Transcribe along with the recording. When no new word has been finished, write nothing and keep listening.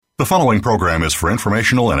The following program is for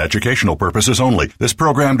informational and educational purposes only. This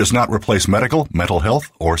program does not replace medical, mental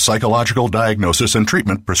health, or psychological diagnosis and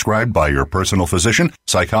treatment prescribed by your personal physician,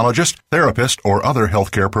 psychologist, therapist, or other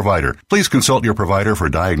healthcare provider. Please consult your provider for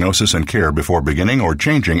diagnosis and care before beginning or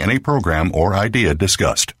changing any program or idea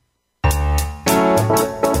discussed.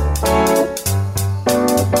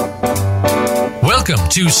 Welcome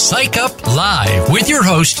to Psych Up Live with your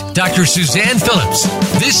host, Dr. Suzanne Phillips.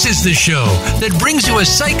 This is the show that brings you a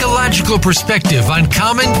psychological perspective on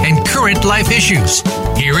common and current life issues.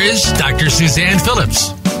 Here is Dr. Suzanne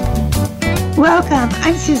Phillips. Welcome.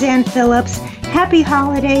 I'm Suzanne Phillips. Happy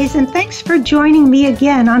holidays, and thanks for joining me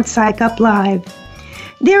again on Psych Up Live.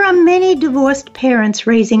 There are many divorced parents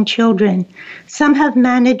raising children. Some have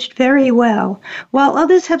managed very well, while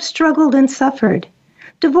others have struggled and suffered.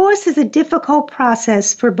 Divorce is a difficult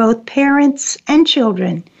process for both parents and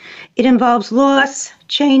children. It involves loss,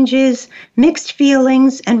 changes, mixed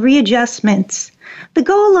feelings, and readjustments. The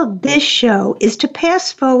goal of this show is to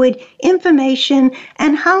pass forward information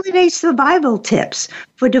and holiday survival tips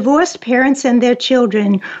for divorced parents and their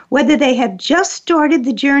children, whether they have just started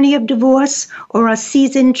the journey of divorce or are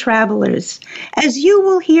seasoned travelers. As you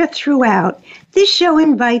will hear throughout, this show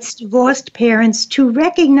invites divorced parents to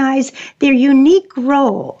recognize their unique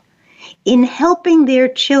role in helping their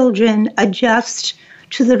children adjust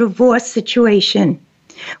to the divorce situation.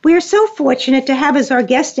 We are so fortunate to have as our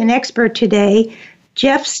guest and expert today,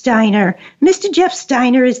 Jeff Steiner. Mr. Jeff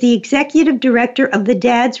Steiner is the Executive Director of the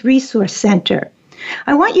Dad's Resource Center.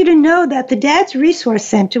 I want you to know that the Dad's Resource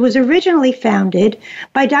Center was originally founded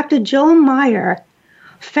by Dr. Joel Meyer,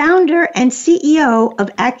 founder and CEO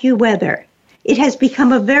of AccuWeather. It has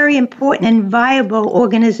become a very important and viable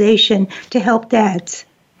organization to help dads.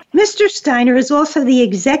 Mr. Steiner is also the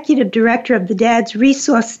Executive Director of the Dad's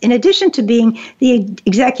Resource. In addition to being the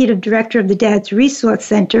Executive Director of the Dad's Resource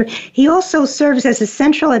Center, he also serves as a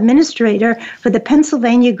central administrator for the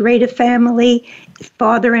Pennsylvania Greater Family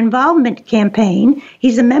Father Involvement Campaign.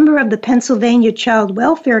 He's a member of the Pennsylvania Child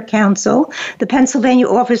Welfare Council, the Pennsylvania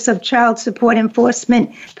Office of Child Support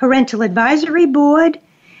Enforcement Parental Advisory Board,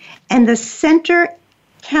 and the Center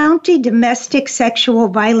County Domestic Sexual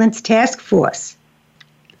Violence Task Force.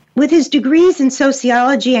 With his degrees in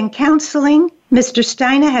sociology and counseling, Mr.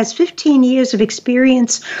 Steiner has 15 years of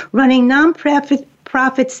experience running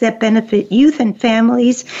nonprofits that benefit youth and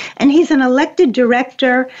families, and he's an elected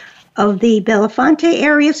director of the Belafonte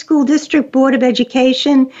Area School District Board of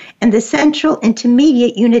Education and the Central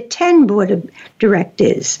Intermediate Unit 10 Board of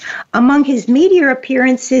Directors. Among his media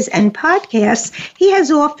appearances and podcasts, he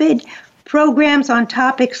has offered programs on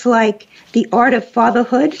topics like the art of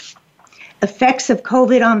fatherhood, effects of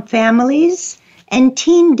COVID on families, and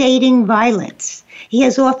teen dating violence. He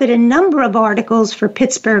has authored a number of articles for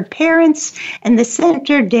Pittsburgh Parents and the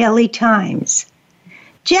Center Daily Times.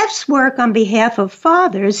 Jeff's work on behalf of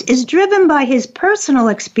fathers is driven by his personal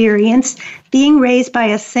experience being raised by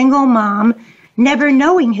a single mom, never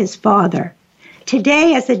knowing his father.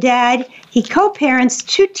 Today, as a dad, he co-parents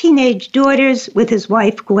 2 teenage daughters with his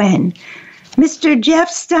wife, Gwen. Mr. Jeff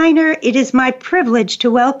Steiner, it is my privilege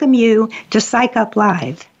to welcome you to Psych Up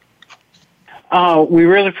Live. We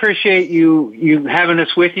really appreciate you having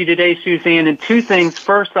us with you today, Suzanne. And 2 things.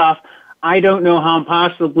 First off, I don't know how I'm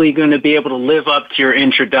possibly going to be able to live up to your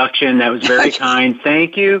introduction. That was very kind.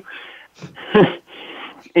 Thank you.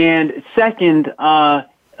 And second, at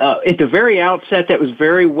the very outset, that was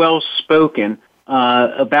very well spoken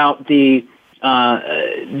about the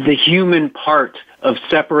human part of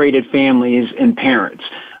separated families and parents.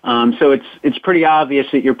 So it's pretty obvious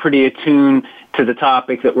that you're pretty attuned to the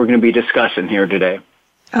topic that we're going to be discussing here today.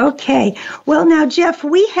 Okay. Well, now, Jeff,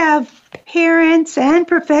 we have parents and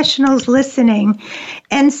professionals listening,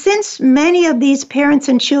 and since many of these parents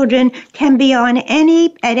and children can be at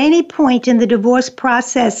any point in the divorce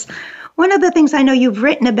process, one of the things I know you've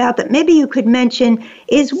written about that maybe you could mention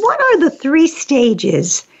is, what are the 3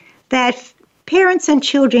 stages that parents and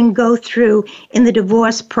children go through in the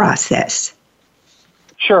divorce process?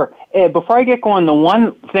 Sure. Before I get going, the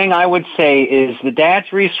one thing I would say is the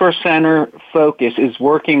Dad's Resource Center focus is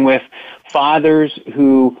working with fathers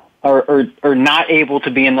who are not able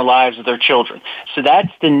to be in the lives of their children. So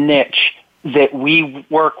that's the niche that we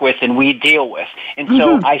work with and we deal with. And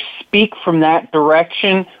so I speak from that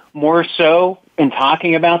direction more so in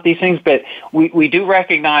talking about these things, but we do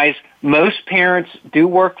recognize most parents do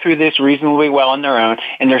work through this reasonably well on their own,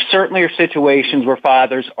 and there certainly are situations where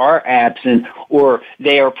fathers are absent or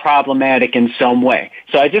they are problematic in some way.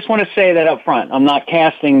 So I just want to say that up front. I'm not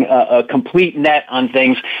casting a complete net on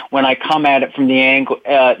things when I come at it from the angle,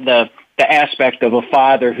 the aspect of a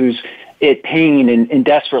father who's at pain and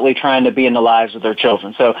desperately trying to be in the lives of their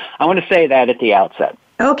children. So I want to say that at the outset.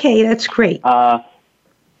 Okay, that's great.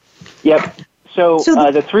 Yep. So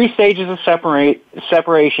the 3 stages of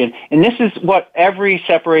separation, and this is what every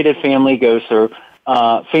separated family goes through: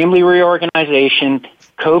 family reorganization,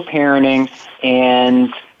 co-parenting,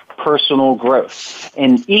 and personal growth.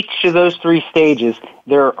 In each of those 3 stages,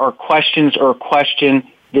 there are questions or a question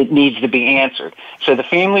that needs to be answered. So the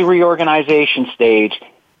family reorganization stage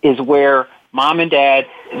is where mom and dad,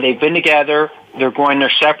 they've been together, they're going their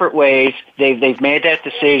separate ways, they've made that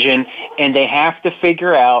decision, and they have to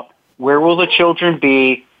figure out where will the children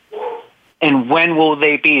be and when will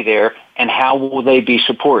they be there and how will they be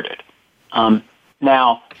supported.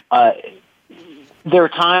 Now, there are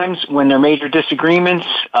times when there are major disagreements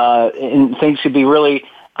and things could be really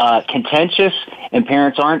contentious and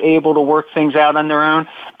parents aren't able to work things out on their own.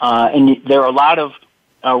 And there are a lot of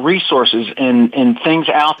resources and things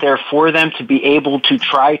out there for them to be able to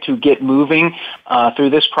try to get moving through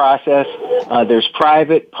this process. There's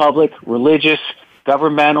private, public, religious,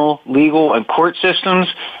 governmental, legal, and court systems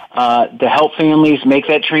to help families make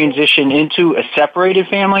that transition into a separated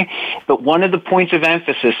family. But one of the points of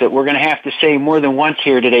emphasis that we're going to have to say more than once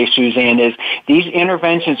here today, Suzanne, is these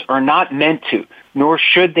interventions are not meant to, nor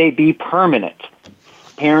should they be permanent.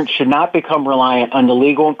 Parents should not become reliant on the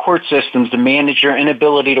legal and court systems to manage their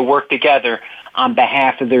inability to work together on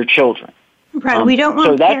behalf of their children. Right. We don't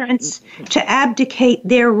want parents to abdicate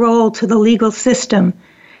their role to the legal system.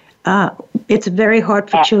 It's very hard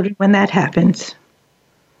for children when that happens.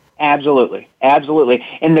 Absolutely. Absolutely.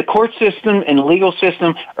 And the court system and the legal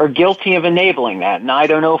system are guilty of enabling that. And I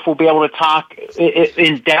don't know if we'll be able to talk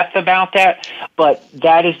in depth about that, but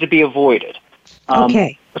that is to be avoided.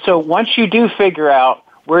 Okay. So once you do figure out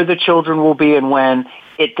where the children will be and when,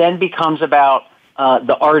 it then becomes about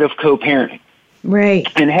the art of co-parenting. Right.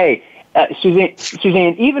 And hey,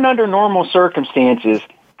 Suzanne, even under normal circumstances,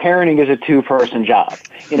 parenting is a 2-person job.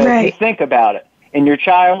 You know, right. If you think about it, and your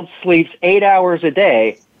child sleeps 8 hours a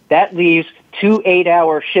day, that leaves 2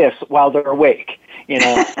 8-hour shifts while they're awake. You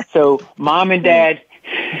know, so mom and dad,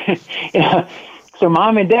 they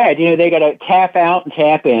got to tap out and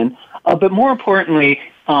tap in. But more importantly,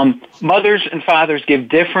 mothers and fathers give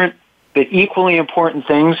different but equally important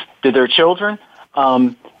things to their children,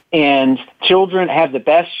 and children have the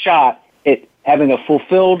best shot at having a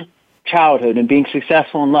fulfilled childhood and being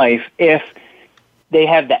successful in life if they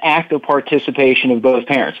have the active participation of both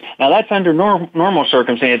parents. Now, that's under normal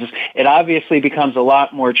circumstances. It obviously becomes a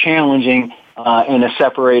lot more challenging in a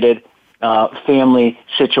separated family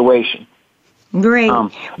situation. Great.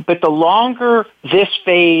 But the longer this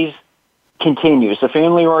phase continues, the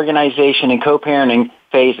family organization and co-parenting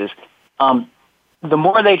phases, the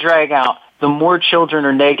more they drag out, the more children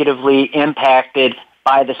are negatively impacted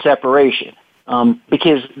by the separation.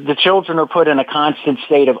 Because the children are put in a constant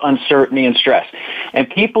state of uncertainty and stress. And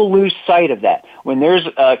people lose sight of that. When there's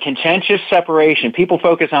a contentious separation, people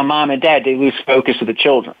focus on mom and dad, they lose focus of the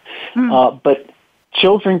children. But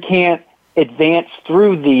children can't advance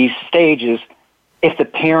through these stages if the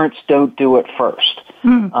parents don't do it first.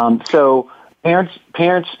 So parents,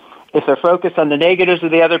 if they're focused on the negatives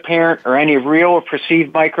of the other parent or any real or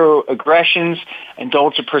perceived microaggressions,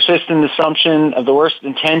 indulge a persistent assumption of the worst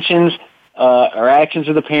intentions or actions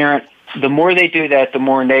of the parent, the more they do that, the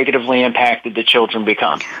more negatively impacted the children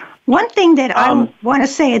become. One thing that I want to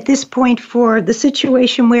say at this point for the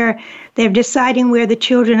situation where they're deciding where the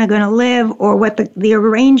children are going to live or what the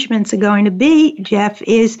arrangements are going to be, Jeff,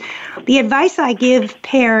 is the advice I give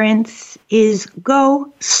parents is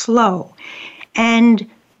go slow and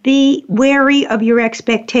be wary of your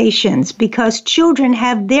expectations because children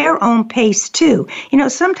have their own pace too. You know,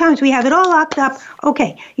 sometimes we have it all locked up.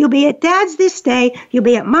 Okay, you'll be at dad's this day, you'll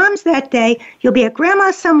be at mom's that day, you'll be at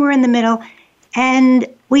grandma's somewhere in the middle. And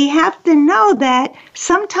we have to know that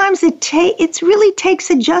sometimes it really takes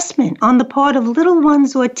adjustment on the part of little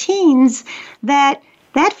ones or teens that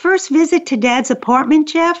first visit to dad's apartment,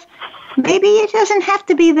 Jeff, maybe it doesn't have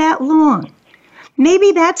to be that long.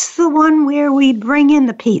 Maybe that's the one where we bring in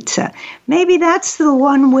the pizza. Maybe that's the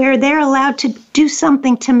one where they're allowed to do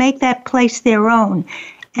something to make that place their own.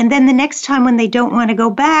 And then the next time when they don't want to go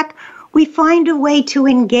back, we find a way to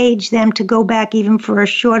engage them to go back even for a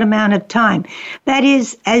short amount of time. That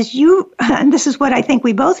is, and this is what I think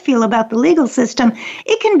we both feel about the legal system,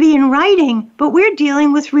 it can be in writing, but we're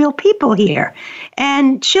dealing with real people here.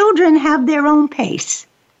 And children have their own pace.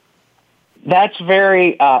 That's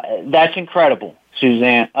incredible,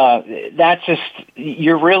 Suzanne.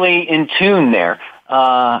 You're really in tune there.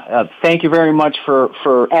 Thank you very much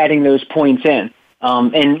for adding those points in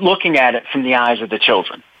and looking at it from the eyes of the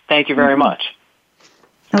children. Thank you very much.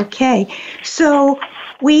 Okay. So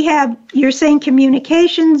you're saying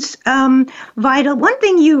communication's vital. One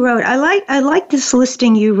thing you wrote, I like this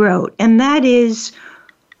listing you wrote, and that is,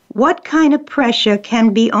 what kind of pressure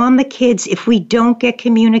can be on the kids if we don't get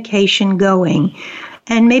communication going?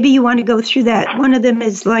 And maybe you want to go through that. One of them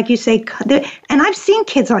is, like you say, and I've seen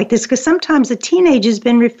kids like this because sometimes a teenager's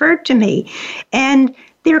been referred to me, and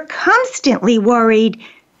they're constantly worried,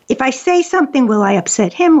 if I say something, will I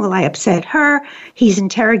upset him? Will I upset her? He's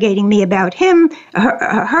interrogating me about him,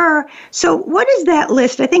 her. So what is that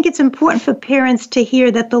list? I think it's important for parents to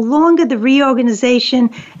hear that the longer the reorganization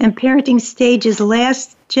and parenting stages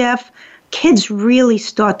last, Jeff, kids really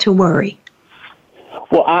start to worry.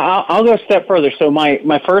 Well, I'll go a step further. So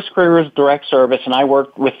my first career was direct service, and I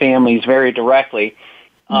worked with families very directly.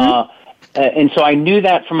 And so I knew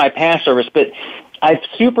that from my past service, but I've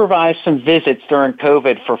supervised some visits during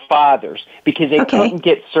COVID for fathers because they couldn't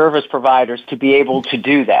get service providers to be able to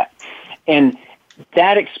do that. And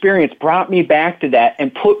that experience brought me back to that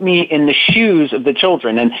and put me in the shoes of the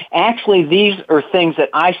children. And actually, these are things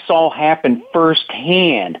that I saw happen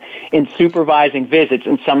firsthand in supervising visits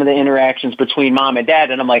and some of the interactions between mom and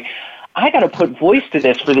dad. And I'm like, I got to put voice to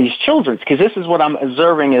this for these children because this is what I'm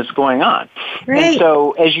observing is going on. Right. And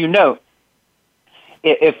so, as you know,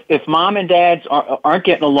 if mom and dads aren't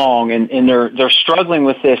getting along and they're struggling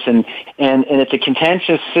with this and it's a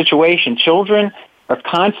contentious situation, children are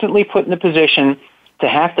constantly put in the position to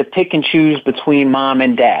have to pick and choose between mom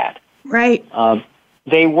and dad. Right.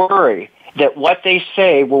 They worry that what they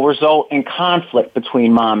say will result in conflict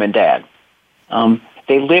between mom and dad.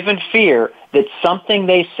 They live in fear that something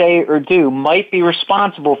they say or do might be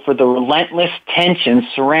responsible for the relentless tension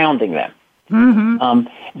surrounding them.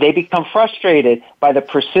 They become frustrated by the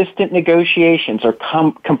persistent negotiations or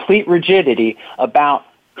complete rigidity about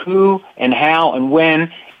who and how and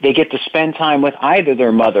when they get to spend time with either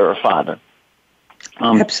their mother or father.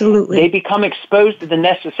 Absolutely. They become exposed to the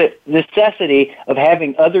necessity of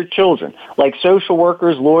having other children, like social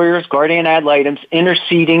workers, lawyers, guardian ad litem,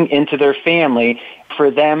 interceding into their family for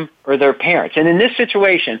them or their parents. And in this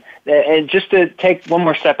situation, and just to take one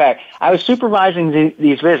more step back, I was supervising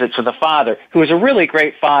these visits with a father who was a really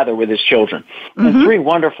great father with his children, and 3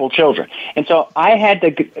 wonderful children. And so I had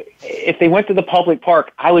to, if they went to the public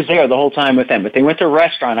park, I was there the whole time with them. If they went to a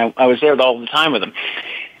restaurant, I was there all the time with them.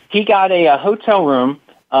 He got a hotel room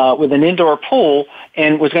with an indoor pool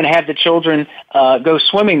and was going to have the children go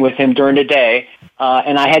swimming with him during the day,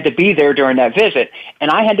 and I had to be there during that visit.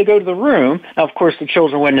 And I had to go to the room. Now, of course, the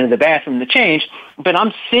children went into the bathroom to change, but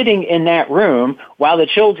I'm sitting in that room while the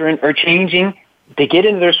children are changing. They get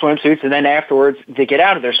into their swimsuits, and then afterwards they get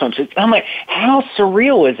out of their swimsuits. I'm like, how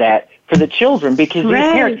surreal is that for the children? Because these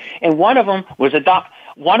parents, and one of them was a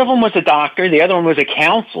doctor, the other one was a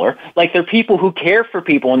counselor. Like, they're people who care for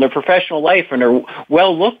people in their professional life and are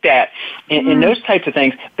well looked at in those types of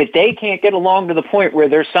things, but they can't get along to the point where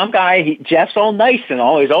there's some guy, Jeff's all nice and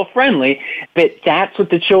all, he's all friendly, but that's what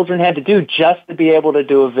the children had to do just to be able to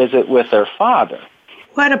do a visit with their father.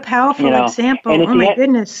 What a powerful example. Oh, my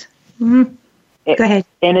goodness. Go ahead.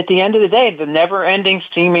 And at the end of the day, the never-ending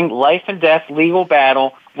seeming life and death legal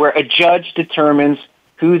battle where a judge determines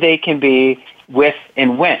who they can be with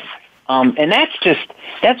and when. And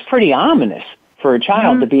that's pretty ominous for a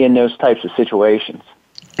child to be in those types of situations.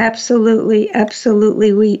 Absolutely,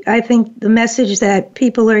 absolutely. I think the message that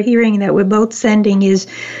people are hearing that we're both sending is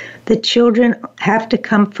the children have to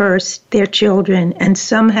come first, they're children, and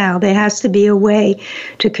somehow there has to be a way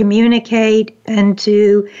to communicate and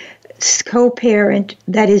to co-parent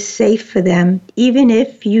that is safe for them, even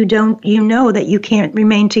if you know that you can't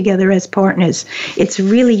remain together as partners. It's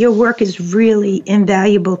really, your work is really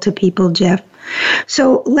invaluable to people, Jeff.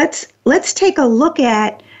 So let's take a look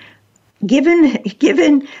at,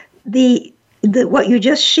 given the what you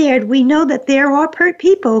just shared, we know that there are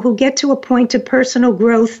people who get to a point of personal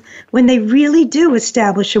growth when they really do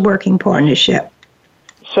establish a working partnership.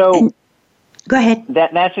 So go ahead.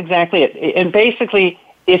 That's exactly it. And basically,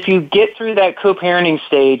 if you get through that co-parenting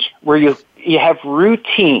stage where you have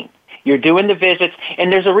routine, you're doing the visits,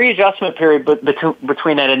 and there's a readjustment period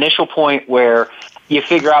between that initial point where you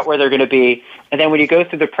figure out where they're going to be, and then when you go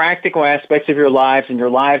through the practical aspects of your lives and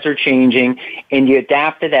your lives are changing, and you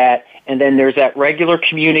adapt to that, and then there's that regular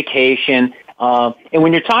communication. And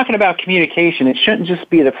when you're talking about communication, it shouldn't just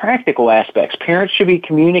be the practical aspects. Parents should be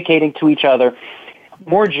communicating to each other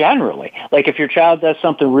more generally. Like if your child does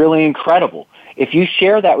something really incredible, if you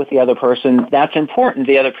share that with the other person, that's important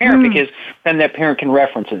to the other parent because then that parent can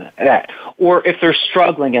reference that. Or if they're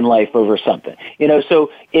struggling in life over something,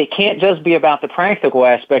 so it can't just be about the practical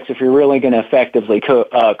aspects if you're really going to effectively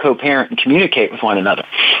co-parent and communicate with one another.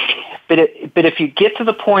 But if you get to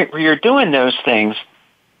the point where you're doing those things,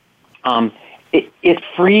 it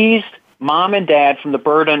frees mom and dad from the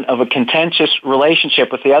burden of a contentious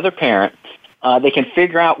relationship with the other parent. They can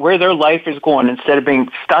figure out where their life is going instead of being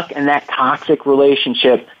stuck in that toxic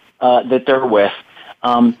relationship that they're with.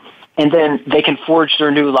 And then they can forge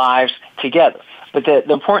their new lives together. But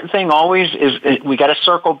the important thing always is we got to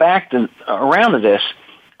circle back around to this.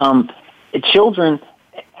 Children,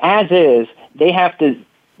 as is, they have to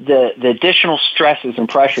the additional stresses and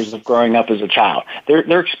pressures of growing up as a child.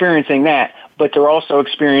 They're experiencing that, but they're also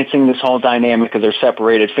experiencing this whole dynamic of their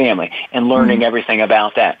separated family and learning everything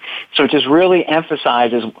about that. So it just really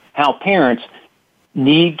emphasizes how parents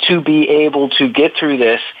need to be able to get through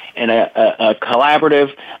this in a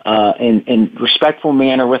collaborative and respectful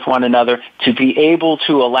manner with one another, to be able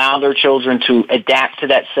to allow their children to adapt to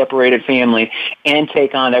that separated family and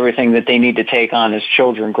take on everything that they need to take on as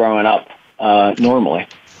children growing up normally.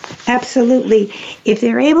 Absolutely. If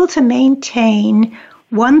they're able to maintain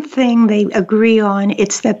one thing they agree on,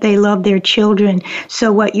 it's that they love their children.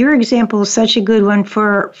 So what your example is such a good one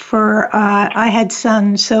for I had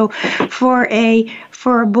sons. So for a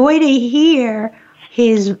boy to hear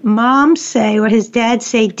his mom say or his dad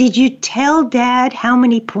say, "Did you tell Dad how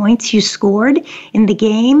many points you scored in the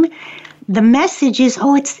game?" The message is,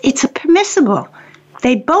 "Oh, it's permissible."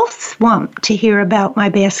 They both want to hear about my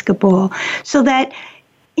basketball, so that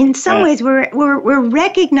in some ways we're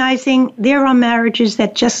recognizing there are marriages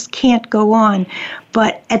that just can't go on.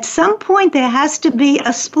 But at some point there has to be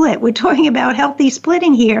a split. We're talking about healthy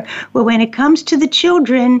splitting here, where when it comes to the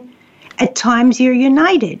children, at times you're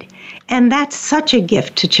united. And that's such a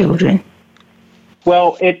gift to children.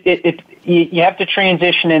 Well, you have to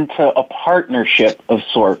transition into a partnership of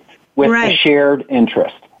sort with a shared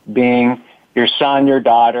interest, being your son, your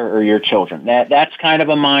daughter, or your children. That's kind of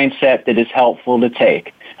a mindset that is helpful to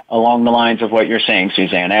take along the lines of what you're saying,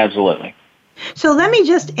 Suzanne. Absolutely. So let me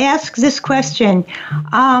just ask this question.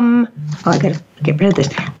 I got to get rid of this.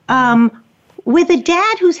 With a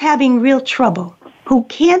dad who's having real trouble, who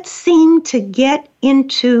can't seem to get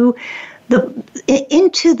into the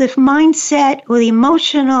mindset or the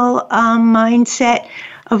emotional mindset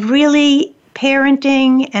of really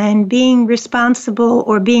parenting and being responsible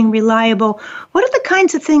or being reliable, what are the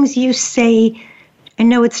kinds of things you say? I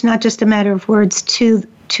know it's not just a matter of words to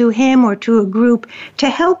him or to a group to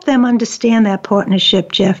help them understand that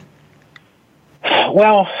partnership, Jeff.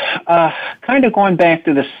 Well, kind of going back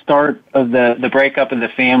to the start of the breakup of the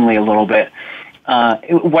family a little bit,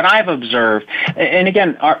 what I've observed, and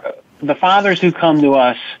again, the fathers who come to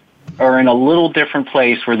us are in a little different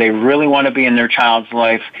place where they really want to be in their child's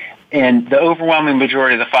life, and the overwhelming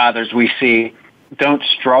majority of the fathers we see don't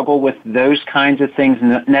struggle with those kinds of things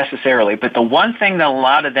necessarily. But the one thing that a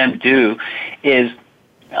lot of them do is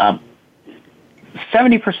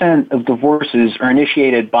 70% of divorces are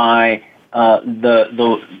initiated by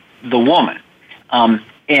the woman.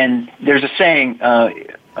 And there's a saying,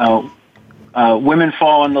 women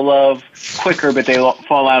fall into love quicker, but they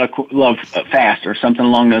fall out of love faster, something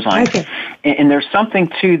along those lines. Okay. And there's something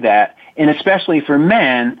to that, and especially for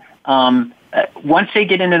men, once they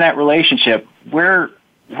get into that relationship, we're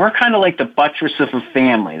kind of like the buttress of a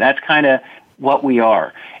family. That's kind of what we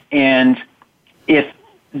are. And if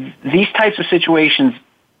these types of situations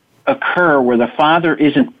occur where the father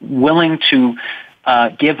isn't willing to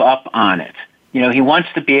give up on it, he wants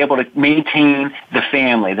to be able to maintain the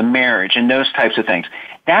family, the marriage, and those types of things,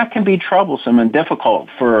 that can be troublesome and difficult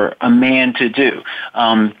for a man to do.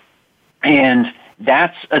 And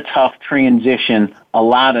that's a tough transition a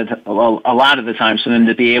lot of the time for them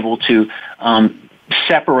to be able to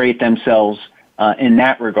separate themselves in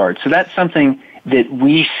that regard. So that's something that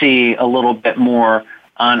we see a little bit more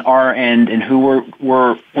on our end, and who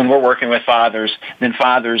we're when we're working with fathers, than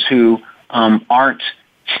fathers who aren't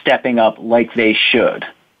stepping up like they should.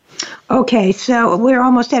 Okay, so we're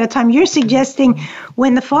almost out of time. You're suggesting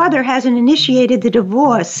when the father hasn't initiated the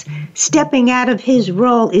divorce, stepping out of his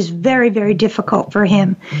role is very, very difficult for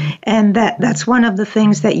him. And that's one of the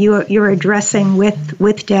things that you're addressing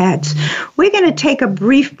with dads. We're going to take a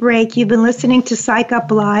brief break. You've been listening to Psych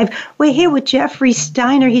Up Live. We're here with Jeffrey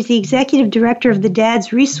Steiner. He's the Executive Director of the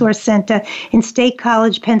Dad's Resource Center in State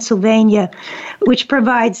College, Pennsylvania, which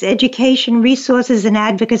provides education, resources, and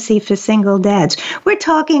advocacy for single dads. We're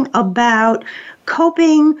talking about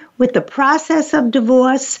coping with the process of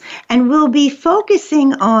divorce, and we'll be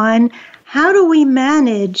focusing on how do we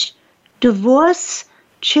manage divorce,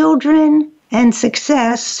 children, and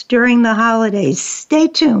success during the holidays? Stay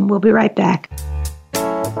tuned. We'll be right back.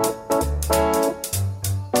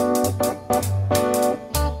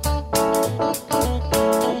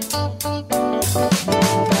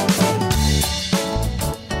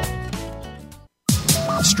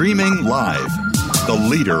 Streaming live, the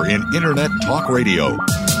leader in Internet talk radio,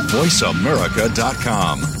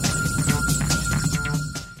 voiceamerica.com.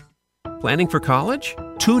 Planning for college?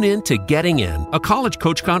 Tune in to Getting In, a college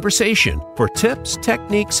coach conversation for tips,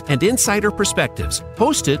 techniques, and insider perspectives,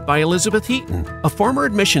 hosted by Elizabeth Heaton, a former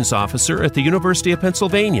admissions officer at the University of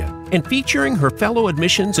Pennsylvania, and featuring her fellow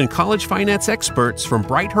admissions and college finance experts from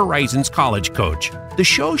Bright Horizons College Coach. The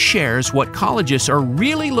show shares what colleges are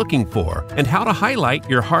really looking for and how to highlight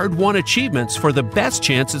your hard-won achievements for the best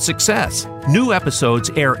chance at success. New episodes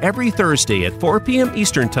air every Thursday at 4 p.m.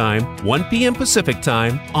 Eastern Time, 1 p.m. Pacific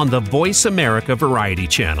Time on the Voice America Variety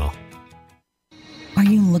Channel. Are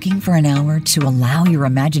you looking for an hour to allow your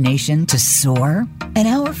imagination to soar? An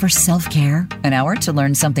hour for self-care? An hour to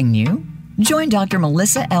learn something new? Join Dr.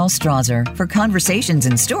 Melissa L. Strasser for conversations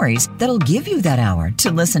and stories that'll give you that hour to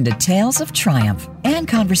listen to tales of triumph and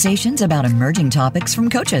conversations about emerging topics from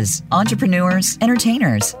coaches, entrepreneurs,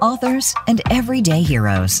 entertainers, authors, and everyday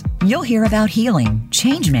heroes. You'll hear about healing,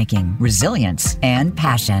 change-making, resilience, and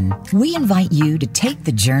passion. We invite you to take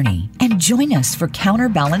the journey and join us for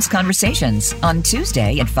Counterbalance Conversations on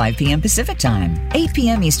Tuesday at 5 p.m. Pacific Time, 8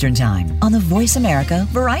 p.m. Eastern Time on the Voice America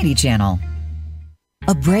Variety Channel.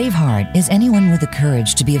 A brave heart is anyone with the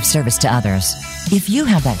courage to be of service to others. If you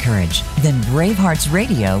have that courage, then Brave Hearts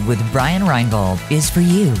Radio with Brian Reinbold is for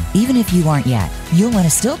you. Even if you aren't yet, you'll want to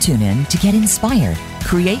still tune in to get inspired,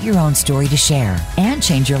 create your own story to share, and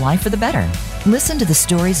change your life for the better. Listen to the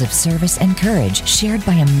stories of service and courage shared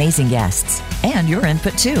by amazing guests, and your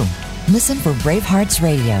input too. Listen for Brave Hearts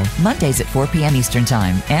Radio, Mondays at 4 p.m. Eastern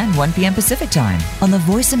Time and 1 p.m. Pacific Time on the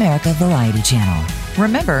Voice America Variety Channel.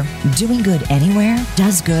 Remember, doing good anywhere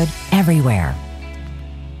does good everywhere.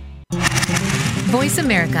 Voice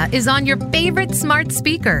America is on your favorite smart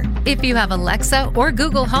speaker. If you have Alexa or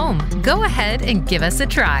Google Home, go ahead and give us a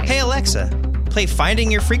try. Hey Alexa, play Finding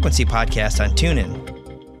Your Frequency podcast on TuneIn.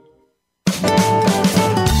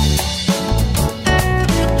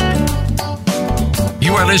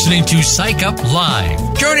 You are listening to Psych Up Live.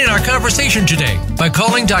 Join in our conversation today by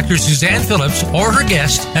calling Dr. Suzanne Phillips or her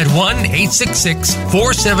guest at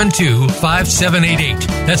 1-866-472-5788.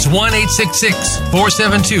 That's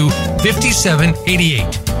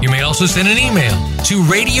 1-866-472-5788. You may also send an email to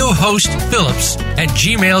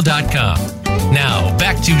radiohostphillips@gmail.com. Now,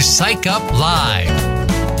 back to Psych Up Live.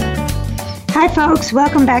 Hi, folks.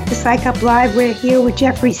 Welcome back to Psych Up Live. We're here with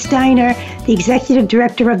Jeffrey Steiner, the Executive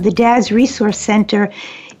Director of the Dad's Resource Center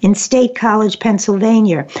in State College,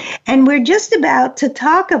 Pennsylvania. And we're just about to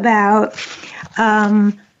talk about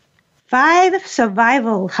 5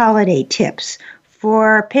 survival holiday tips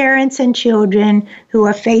for parents and children who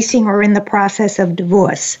are facing or in the process of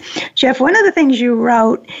divorce. Jeff, one of the things you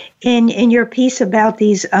wrote in your piece about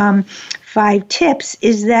these 5 tips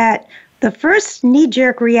is that the first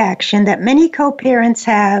knee-jerk reaction that many co-parents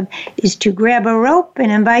have is to grab a rope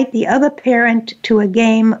and invite the other parent to a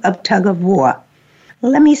game of tug-of-war.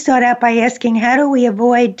 Let me start out by asking, how do we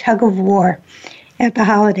avoid tug-of-war at the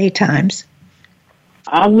holiday times?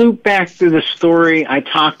 I'll loop back through the story. I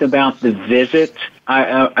talked about the visit,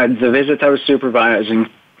 the visits I was supervising,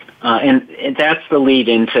 and that's the lead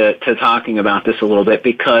into talking about this a little bit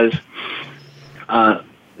because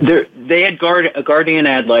they had a guardian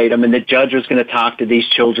ad litem, and the judge was going to talk to these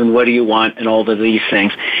children, what do you want, and all of these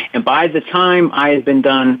things. And by the time I had been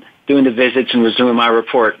done doing the visits and was doing my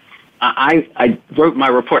report, I wrote my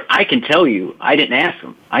report. I can tell you, I didn't ask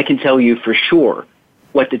them, I can tell you for sure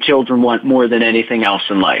what the children want more than anything else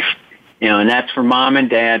in life. And that's for mom and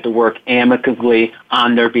dad to work amicably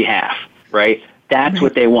on their behalf, right? That's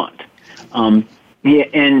what they want. So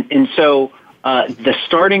the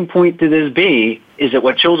starting point to this is that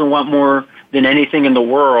what children want more than anything in the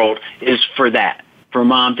world is for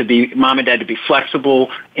mom and dad to be flexible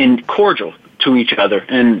and cordial to each other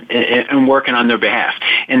and working on their behalf.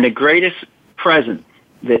 And the greatest present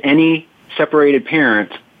that any separated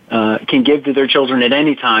parent can give to their children at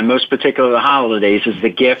any time, most particularly the holidays, is the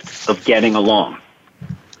gift of getting along.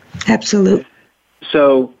 Absolutely.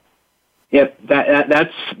 So,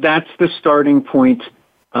 that's the starting point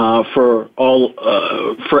for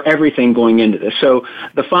everything going into this. So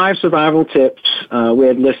the 5 survival tips we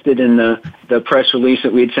had listed in the press release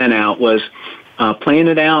that we had sent out was plan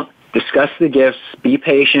it out, discuss the gifts, be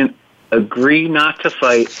patient, agree not to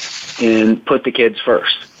fight, and put the kids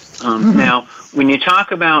first. Now, when you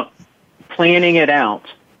talk about planning it out,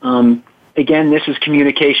 again, this is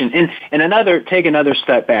communication. And take another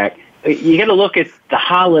step back. You got to look at the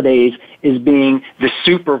holidays as being the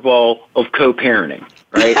Super Bowl of co-parenting,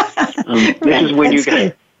 right? This is when you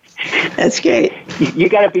got. That's great. You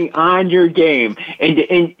got to be on your game, and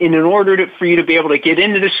in order for you to be able to get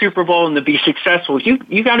into the Super Bowl and to be successful,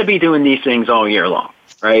 you got to be doing these things all year long,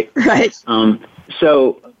 right? Right.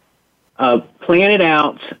 So plan it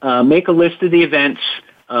out. Make a list of the events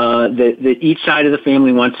that each side of the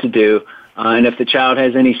family wants to do. And if the child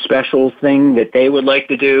has any special thing that they would like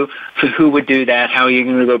to do, who would do that? How are you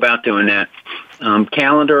going to go about doing that?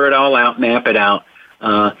 Calendar it all out, map it out.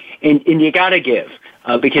 And you got to give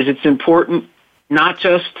because it's important not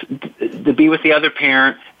just to be with the other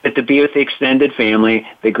parent, but to be with the extended family,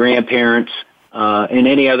 the grandparents, and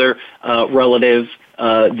any other relative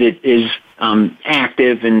that is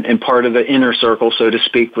active and part of the inner circle, so to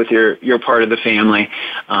speak, with your part of the family.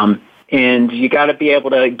 And you got to be able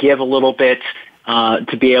to give a little bit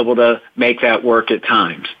to be able to make that work at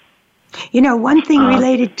times. One thing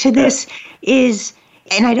related to this is,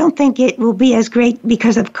 and I don't think it will be as great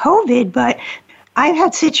because of COVID, but I've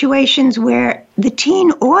had situations where the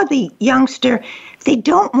teen or the youngster, they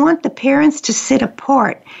don't want the parents to sit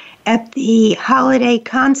apart at the holiday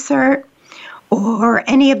concert or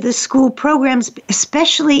any of the school programs,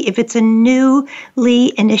 especially if it's a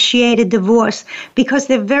newly initiated divorce, because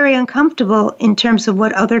they're very uncomfortable in terms of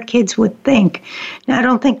what other kids would think. Now, I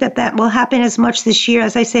don't think that will happen as much this year,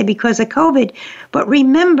 as I say, because of COVID. But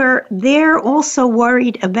remember, they're also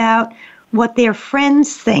worried about what their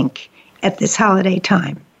friends think at this holiday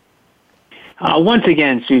time. Once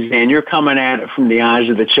again, Suzanne, you're coming at it from the eyes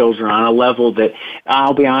of the children on a level that,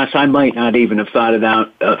 I'll be honest, I might not even have thought of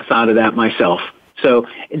that myself. So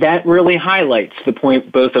that really highlights the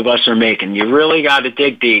point both of us are making. You really got to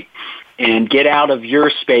dig deep and get out of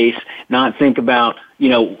your space, not think about,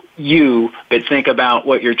 you, but think about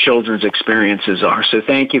what your children's experiences are. So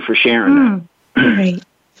thank you for sharing that. Great.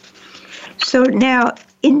 So now,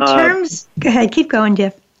 in terms, go ahead, keep going,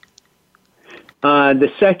 Jeff.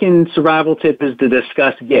 The second survival tip is to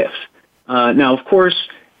discuss gifts. Now, of course,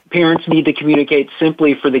 parents need to communicate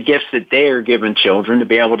simply for the gifts that they are giving children to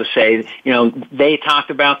be able to say, they talked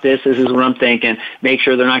about this is what I'm thinking. Make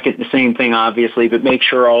sure they're not getting the same thing, obviously, but make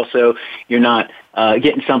sure also you're not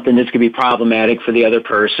getting something that's going to be problematic for the other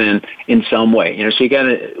person in some way. So you got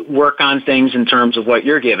to work on things in terms of what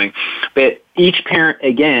you're giving. But each parent,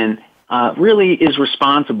 again, really is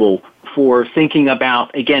responsible for thinking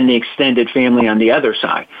about, again, the extended family on the other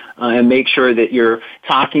side, and make sure that you're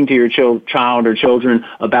talking to your child or children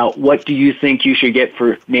about what do you think you should get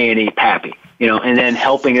for Nanny, Pappy, and then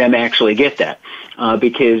helping them actually get that,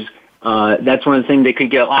 because that's one of the things that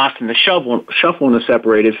could get lost in the shuffle in a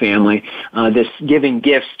separated family, this giving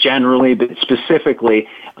gifts generally, but specifically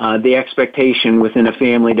the expectation within a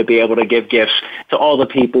family to be able to give gifts to all the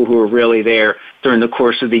people who are really there during the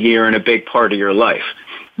course of the year and a big part of your life.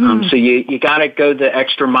 So you got to go the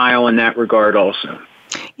extra mile in that regard also.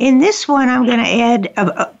 In this one, I'm going to add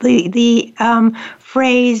the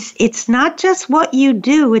phrase, it's not just what you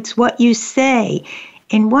do, it's what you say.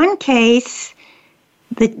 In one case,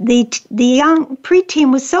 the young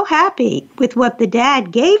preteen was so happy with what the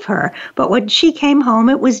dad gave her, but when she came home,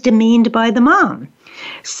 it was demeaned by the mom.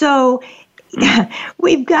 So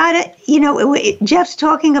we've got to, Jeff's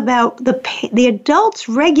talking about the adults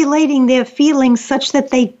regulating their feelings such that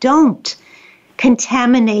they don't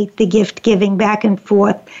contaminate the gift giving back and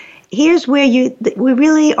forth. Here's where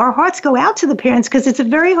our hearts go out to the parents, because it's a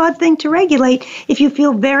very hard thing to regulate if you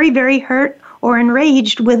feel very, very hurt or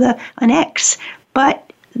enraged with an ex.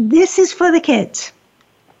 But this is for the kids.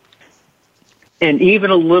 And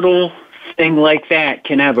even a little thing like that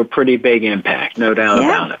can have a pretty big impact, no doubt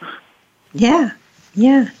about it.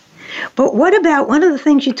 Yeah. But what about, one of the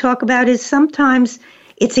things you talk about is sometimes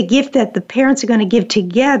it's a gift that the parents are going to give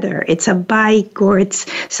together. It's a bike or it's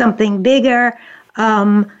something bigger.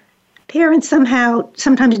 Parents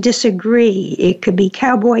sometimes disagree. It could be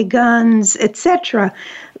cowboy guns, etc.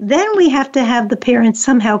 Then we have to have the parents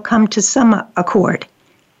somehow come to some accord.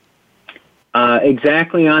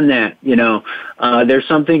 Exactly on that. There's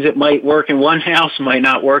some things that might work in one house, might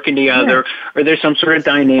not work in the other, or there's some sort of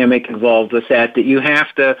dynamic involved with that you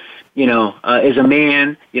have to, as a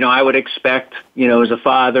man, I would expect, as a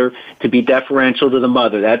father, to be deferential to the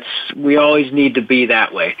mother. We always need to be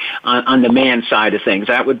that way on the man side of things.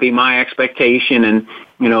 That would be my expectation. And,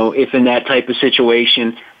 if in that type of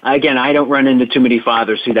situation, again, I don't run into too many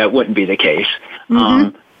fathers who that wouldn't be the case.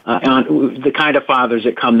 On the kind of fathers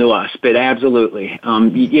that come to us, but absolutely,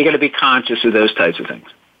 you got to be conscious of those types of things.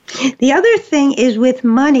 The other thing is with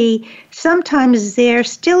money, sometimes there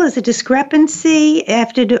still is a discrepancy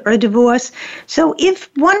after a divorce. So if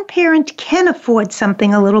one parent can afford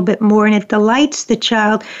something a little bit more and it delights the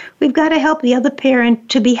child, we've got to help the other parent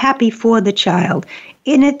to be happy for the child.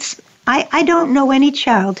 And I don't know any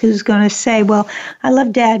child who's going to say, well, I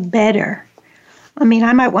love Dad better. I mean,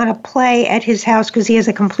 I might want to play at his house because he has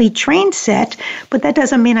a complete train set, but that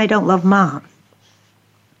doesn't mean I don't love Mom.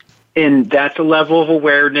 And that's a level of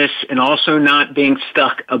awareness and also not being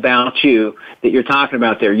stuck about you that you're talking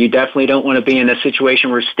about there. You definitely don't want to be in a situation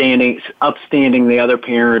where upstanding the other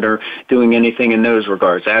parent or doing anything in those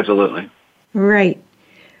regards. Absolutely. Right.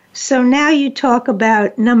 So now you talk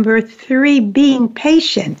about number 3, being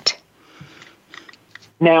patient.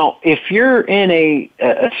 Now, if you're in a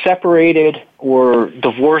separated or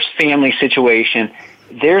divorced family situation,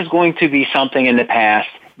 there's going to be something in the past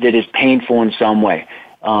that is painful in some way.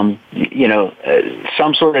 Some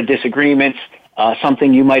sort of disagreements,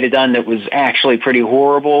 something you might have done that was actually pretty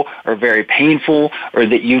horrible or very painful, or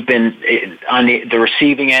that you've been on the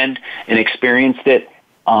receiving end and experienced it.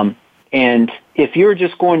 And if you're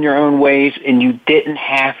just going your own ways and you didn't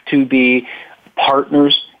have to be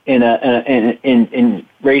partners in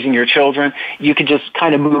raising your children, you can just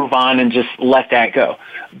kind of move on and just let that go.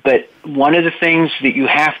 But one of the things that you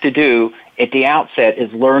have to do at the outset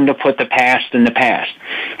is learn to put the past in the past.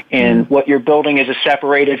 And what you're building as a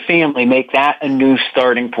separated family, make that a new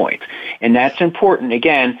starting point. And that's important,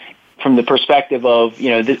 again, from the perspective of,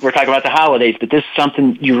 we're talking about the holidays, but this is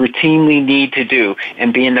something you routinely need to do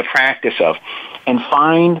and be in the practice of. And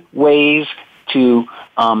find ways to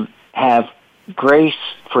have grace,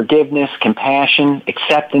 forgiveness, compassion,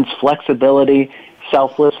 acceptance, flexibility,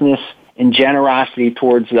 selflessness, and generosity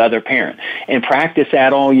towards the other parent, and practice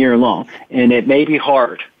that all year long. And it may be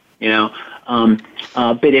hard,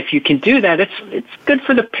 but if you can do that, it's good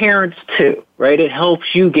for the parents too, right? It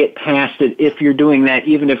helps you get past it if you're doing that,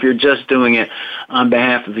 even if you're just doing it on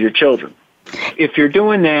behalf of your children. If you're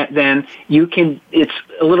doing that, then it's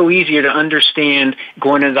a little easier to understand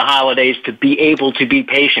going into the holidays to be able to be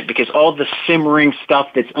patient, because all the simmering stuff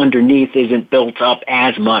that's underneath isn't built up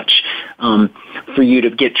as much for you to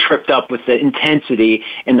get tripped up with the intensity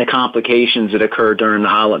and the complications that occur during the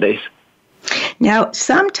holidays. Now,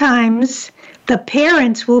 sometimes the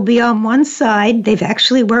parents will be on one side. They've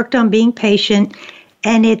actually worked on being patient,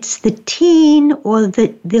 and it's the teen or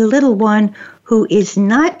the little one who is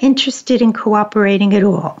not interested in cooperating at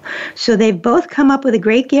all. So they've both come up with a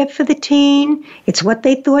great gift for the teen. It's what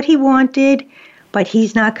they thought he wanted, but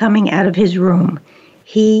he's not coming out of his room.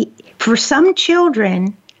 For some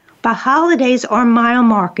children, the holidays are mile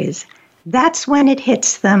markers. That's when it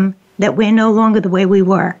hits them that we're no longer the way we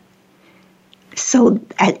were. So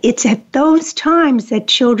it's at those times that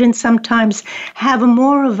children sometimes have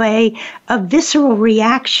more of a visceral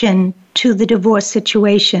reaction to the divorce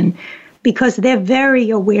situation, because they're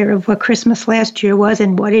very aware of what Christmas last year was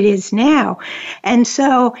and what it is now. And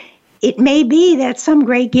so it may be that some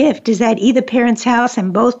great gift is at either parent's house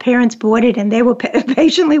and both parents bought it and they were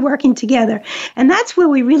patiently working together. And that's where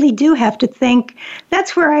we really do have to think.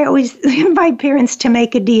 That's where I always invite parents to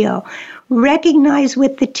make a deal. Recognize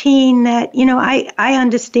with the teen that, I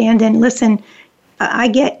understand, and listen, I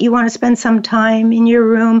get you want to spend some time in your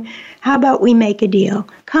room. How about we make a deal?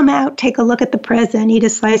 Come out, take a look at the present, eat a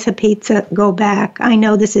slice of pizza, go back. I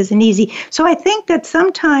know this isn't easy. So I think that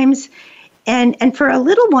sometimes, and for a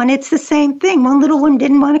little one, it's the same thing. One little one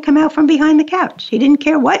didn't want to come out from behind the couch. He didn't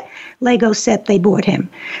care what Lego set they bought him.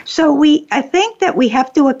 So I think that we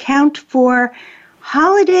have to account for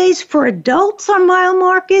holidays for adults are mile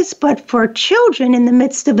markers, but for children in the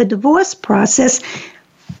midst of a divorce process,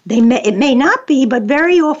 it may not be, but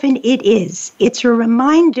very often it is. It's a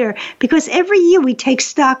reminder, because every year we take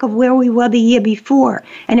stock of where we were the year before.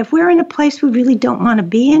 And if we're in a place we really don't want to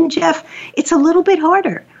be in, Jeff, it's a little bit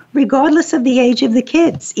harder, regardless of the age of the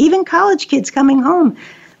kids. Even college kids coming home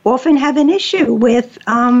often have an issue with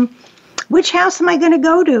which house am I going to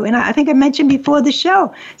go to? And I think I mentioned before the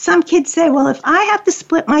show, some kids say, well, if I have to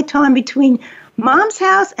split my time between Mom's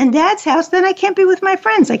house and Dad's house, then I can't be with my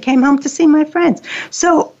friends. I came home to see my friends.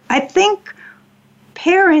 So I think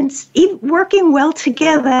parents, working well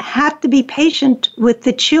together, have to be patient with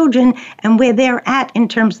the children and where they're at in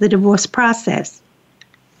terms of the divorce process.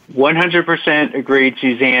 100% agreed,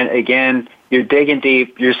 Suzanne. Again, you're digging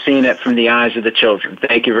deep. You're seeing it from the eyes of the children.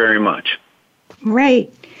 Thank you very much.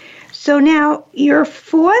 Right. So now your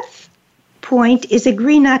fourth point is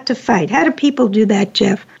agree not to fight. How do people do that,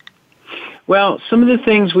 Jeff? Well, some of the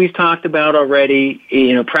things we've talked about already,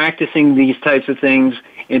 practicing these types of things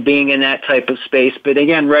and being in that type of space, but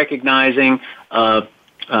again, recognizing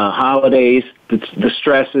holidays, the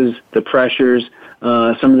stresses, the pressures,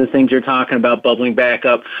 some of the things you're talking about bubbling back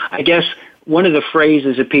up. I guess one of the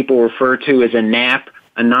phrases that people refer to as a NAP,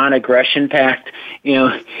 a non-aggression pact,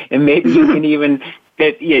 and maybe you can even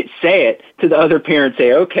say it to the other parent,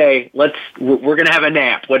 say, okay, we're going to have a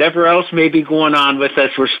nap. Whatever else may be going on with us,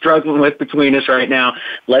 we're struggling with between us right now,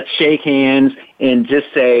 let's shake hands and just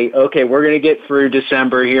say, okay, we're going to get through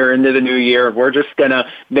December here into the new year. We're just going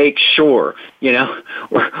to make sure,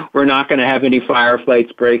 we're not going to have any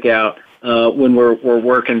firefights break out when we're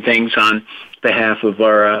working things on behalf of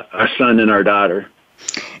our son and our daughter.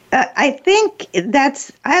 I think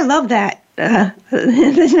I love that.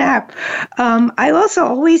 The nap. I also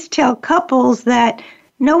always tell couples that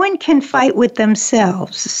no one can fight with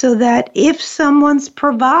themselves, so that if someone's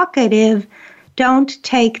provocative, don't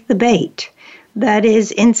take the bait. That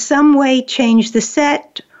is, in some way, change the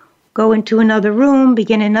set, go into another room,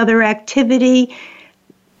 begin another activity.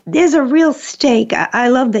 There's a real stake. I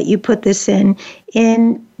love that you put this in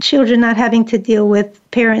children not having to deal with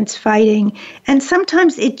parents fighting. And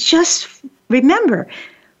sometimes remember,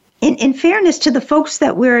 in fairness to the folks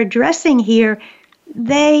that we're addressing here,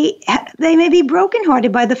 they may be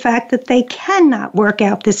brokenhearted by the fact that they cannot work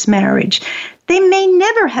out this marriage. They may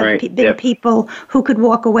never have been people who could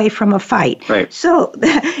walk away from a fight. Right. So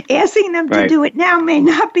asking them to do it now may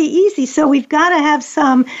not be easy. So we've got to have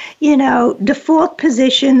some, default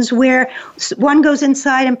positions where one goes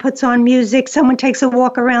inside and puts on music. Someone takes a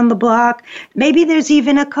walk around the block. Maybe there's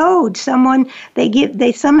even a code.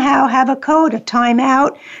 They somehow have a code, a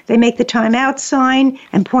timeout. They make the timeout sign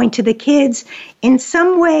and point to the kids. In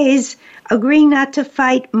some ways, agreeing not to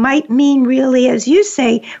fight might mean really, as you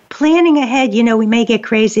say, planning ahead. We may get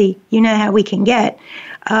crazy. You know how we can get.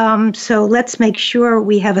 So let's make sure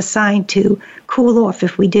we have a sign to cool off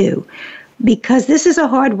if we do. Because this is a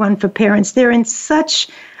hard one for parents. They're in such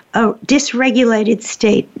a dysregulated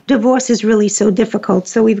state. Divorce is really so difficult.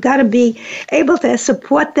 So we've got to be able to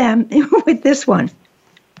support them with this one.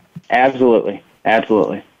 Absolutely.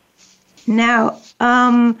 Absolutely. Now,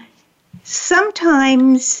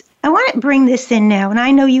 sometimes I want to bring this in now, and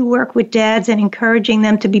I know you work with dads and encouraging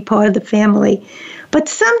them to be part of the family, but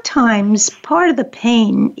sometimes part of the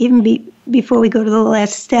pain, even before we go to the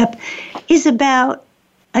last step, is about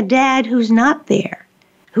a dad who's not there,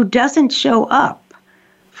 who doesn't show up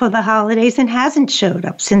for the holidays and hasn't showed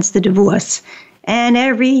up since the divorce. And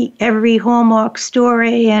every Hallmark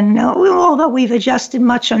story, and although we've adjusted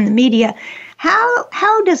much on the media,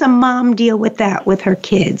 how does a mom deal with that with her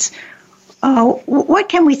kids? What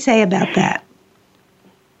can we say about that?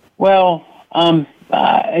 Well,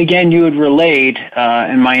 again, you had relayed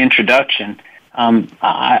in my introduction.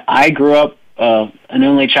 I grew up an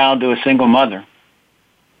only child to a single mother.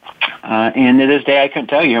 And to this day, I couldn't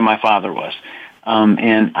tell you who my father was.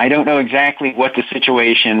 And I don't know exactly what the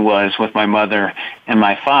situation was with my mother and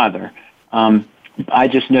my father. I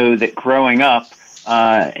just know that growing up,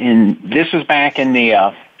 this was back in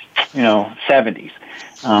the 70s.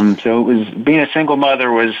 So it was being a single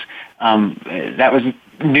mother was that was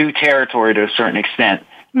new territory to a certain extent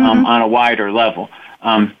on a wider level.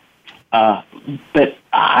 But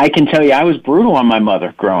I can tell you, I was brutal on my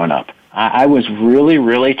mother growing up. I was really,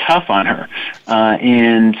 really tough on her,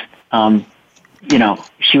 and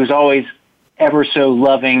she was always ever so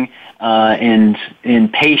loving and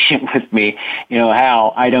patient with me.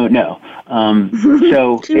 How I don't know.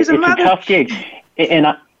 So it's a tough gig, and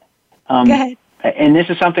go ahead. And this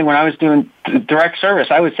is something when I was doing direct service,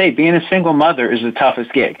 I would say being a single mother is the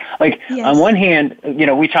toughest gig. Like, on one hand,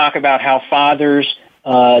 we talk about how fathers,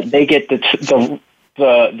 they get the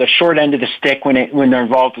short end of the stick when they're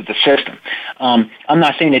involved with the system. I'm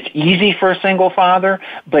not saying it's easy for a single father,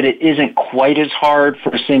 but it isn't quite as hard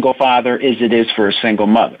for a single father as it is for a single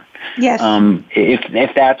mother. Yes.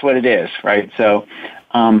 If that's what it is, right? So,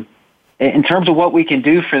 in terms of what we can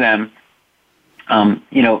do for them,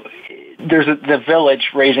 there's the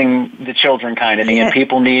village raising the children kind of thing, and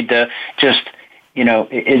people need to just,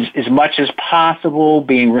 as much as possible,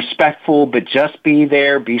 being respectful, but just be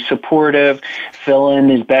there, be supportive, fill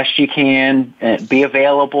in as best you can, be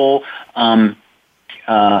available. And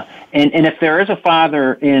if there is a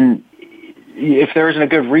father if there isn't a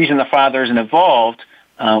good reason the father isn't involved,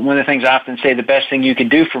 one of the things I often say, the best thing you can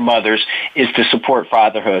do for mothers is to support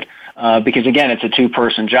fatherhood, because again, it's a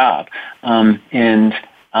two-person job.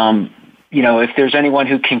 If there's anyone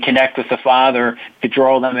who can connect with the father to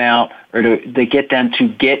draw them out or to get them to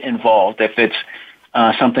get involved, if it's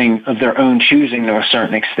something of their own choosing to a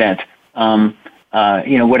certain extent,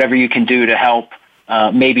 whatever you can do to help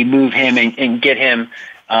maybe move him and get him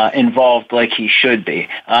involved like he should be.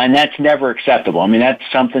 And that's never acceptable. I mean, that's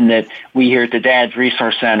something that we here at the Dad's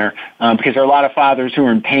Resource Center, because there are a lot of fathers who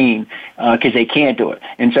are in pain because they can't do it.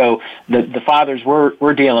 And so the fathers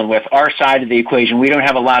we're dealing with, our side of the equation, we don't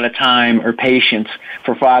have a lot of time or patience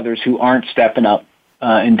for fathers who aren't stepping up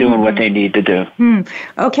and doing what they need to do.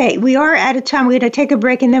 Okay, we are out of time. We're going to take a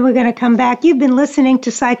break, and then we're going to come back. You've been listening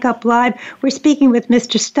to Psych Up Live. We're speaking with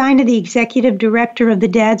Mr. Steiner, the Executive Director of the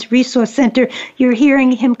Dad's Resource Center. You're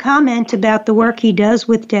hearing him comment about the work he does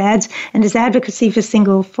with dads and his advocacy for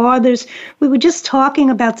single fathers. We were just talking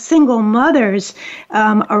about single mothers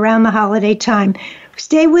around the holiday time.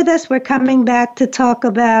 Stay with us. We're coming back to talk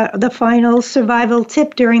about the final survival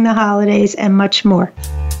tip during the holidays and much more.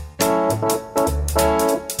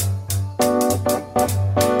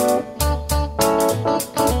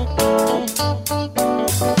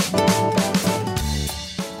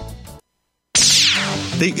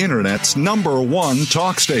 The Internet's #1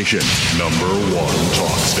 talk station. #1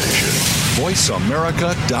 talk station.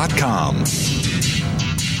 VoiceAmerica.com.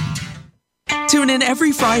 Tune in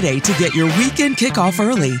every Friday to get your weekend kickoff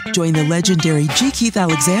early. Join the legendary G. Keith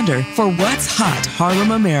Alexander for What's Hot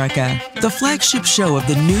Harlem America. The flagship show of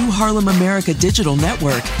the new Harlem America Digital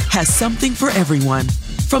Network has something for everyone.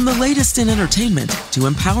 From the latest in entertainment to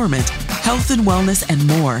empowerment, health and wellness, and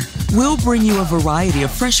more, we'll bring you a variety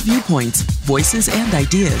of fresh viewpoints, voices, and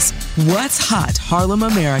ideas. What's Hot Harlem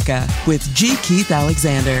America with G. Keith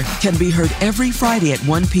Alexander can be heard every Friday at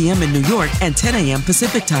 1 p.m. in New York and 10 a.m.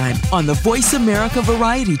 Pacific Time on the Voice America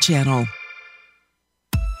Variety Channel.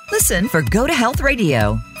 Listen for Go to Health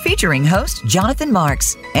Radio, featuring host Jonathan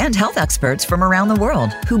Marks and health experts from around the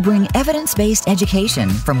world who bring evidence-based education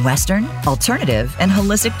from Western, alternative, and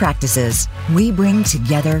holistic practices. We bring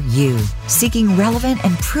together you, seeking relevant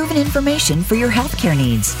and proven information for your healthcare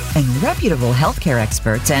needs, and reputable healthcare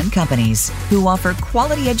experts and companies who offer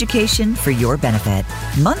quality education for your benefit.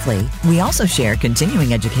 Monthly, we also share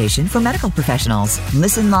continuing education for medical professionals.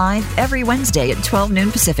 Listen live every Wednesday at 12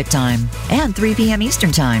 noon Pacific Time and 3 p.m.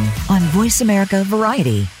 Eastern Time on Voice America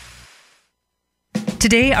Variety.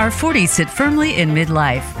 Today, our 40s sit firmly in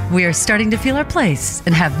midlife. We are starting to feel our place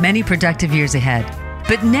and have many productive years ahead.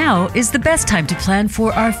 But now is the best time to plan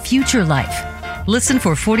for our future life. Listen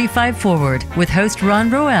for 45 Forward with host Ron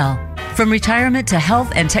Roel. From retirement to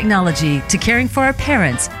health and technology to caring for our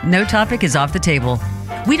parents, no topic is off the table.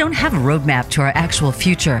 We don't have a roadmap to our actual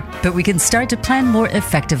future, but we can start to plan more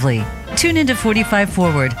effectively. Tune into 45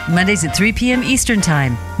 Forward, Mondays at 3 p.m. Eastern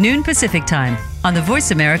Time, noon Pacific Time, on the Voice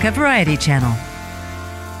America Variety Channel.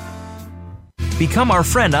 Become our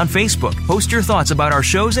friend on Facebook. Post your thoughts about our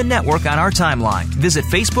shows and network on our timeline. Visit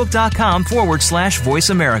Facebook.com/Voice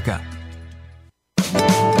America.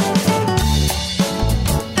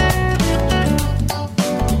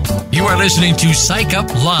 You are listening to Psych Up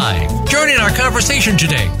Live. Join in our conversation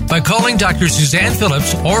today by calling Dr. Suzanne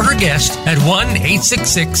Phillips or her guest at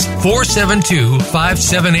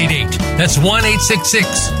 1-866-472-5788. That's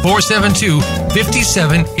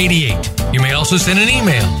 1-866-472-5788. You may also send an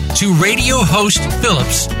email to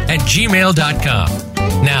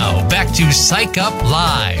radiohostphillips@gmail.com. Now, back to Psych Up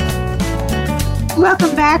Live.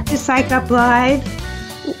 Welcome back to Psych Up Live.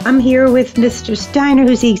 I'm here with Mr. Steiner,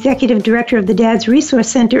 who's the Executive Director of the Dad's Resource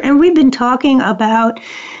Center, and we've been talking about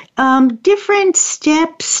different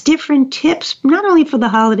steps, different tips, not only for the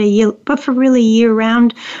holiday year, but for really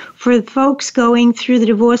year-round, for folks going through the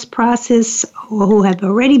divorce process or who have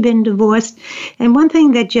already been divorced. And one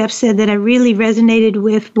thing that Jeff said that I really resonated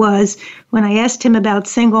with was when I asked him about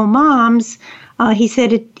single moms, he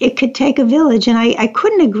said it could take a village, and I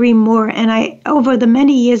couldn't agree more. And over the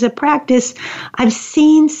many years of practice, I've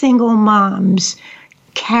seen single moms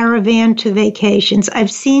caravan to vacations.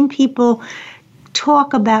 I've seen people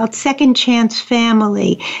talk about second chance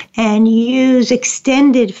family and use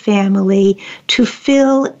extended family to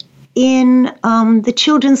fill in the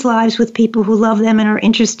children's lives with people who love them and are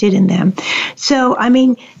interested in them. So, I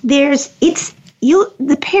mean,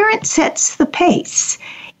 the parent sets the pace.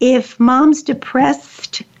 If mom's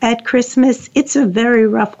depressed at Christmas, it's a very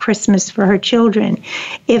rough Christmas for her children.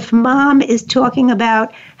 If mom is talking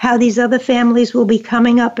about how these other families will be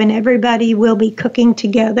coming up and everybody will be cooking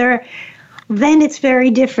together, then it's very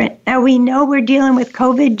different. Now, we know we're dealing with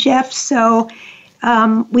COVID, Jeff, so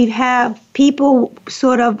we have people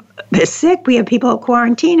sort of sick, we have people at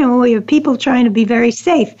quarantine, and we have people trying to be very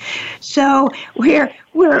safe. So we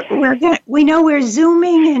know we're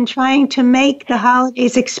Zooming and trying to make the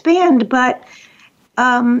holidays expand, but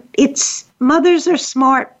mothers are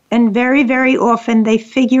smart, and very, very often they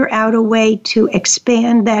figure out a way to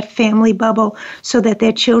expand that family bubble so that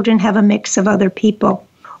their children have a mix of other people.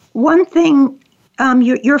 One thing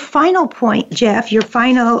your final point, Jeff, your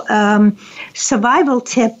final survival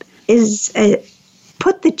tip is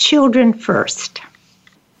put the children first.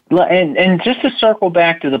 And just to circle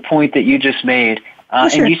back to the point that you just made,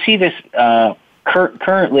 Sure. and you see this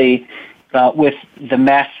currently with the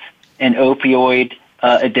meth and opioid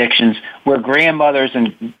addictions, where grandmothers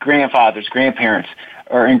and grandfathers, grandparents,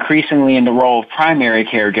 are increasingly in the role of primary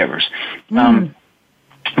caregivers.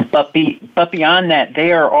 But beyond that,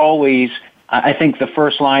 they are always, I think, the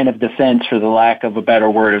first line of defense, for the lack of a better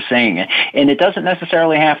word of saying it. And it doesn't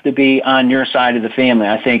necessarily have to be on your side of the family.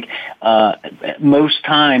 I think most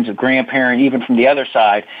times a grandparent, even from the other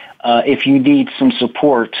side, if you need some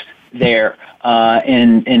support there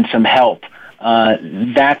and some help,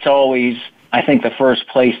 that's always, I think, the first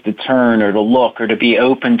place to turn or to look or to be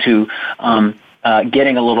open to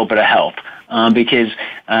getting a little bit of help. Because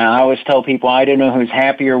I always tell people, I don't know who's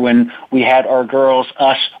happier when we had our girls,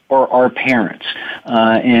 us, or our parents.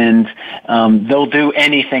 And they'll do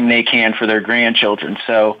anything they can for their grandchildren.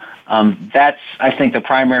 So that's, I think, the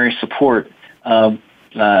primary support at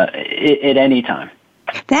any time.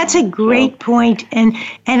 That's a great point. And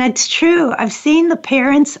it's true. I've seen the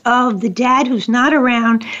parents of the dad who's not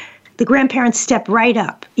around, the grandparents step right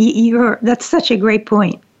up. That's such a great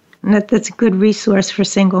point. And that's a good resource for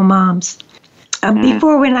single moms.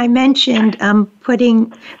 Before, when I mentioned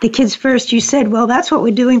putting the kids first, you said, well, that's what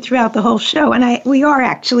we're doing throughout the whole show. And we are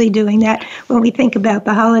actually doing that when we think about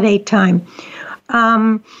the holiday time.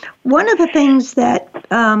 One of the things that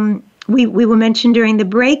we were mentioned during the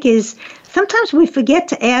break is sometimes we forget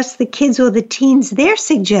to ask the kids or the teens their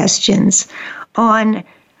suggestions on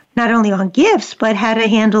not only on gifts, but how to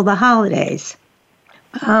handle the holidays.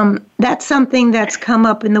 That's something that's come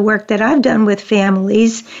up in the work that I've done with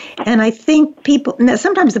families. And I think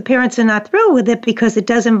sometimes the parents are not thrilled with it because it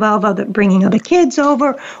does involve bringing other kids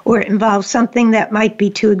over, or it involves something that might be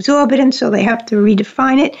too exorbitant, so they have to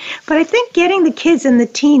redefine it. But I think getting the kids and the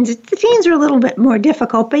teens are a little bit more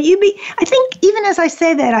difficult. But I think even as I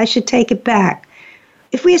say that, I should take it back.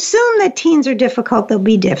 If we assume that teens are difficult, they'll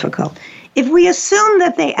be difficult. If we assume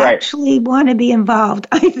that they actually want to be involved,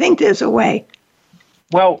 I think there's a way.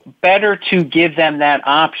 Well, better to give them that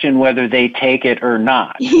option whether they take it or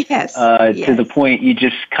not. Yes. To the point you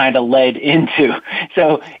just kind of led into.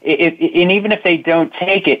 So, and even if they don't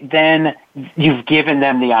take it, then you've given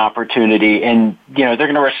them the opportunity, and they're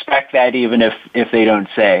going to respect that even if they don't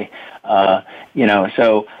say. And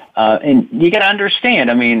you got to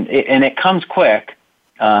understand. I mean, and it comes quick.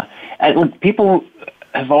 People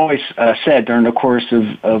have always said during the course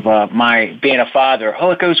of my being a father,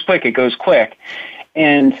 it goes quick. It goes quick.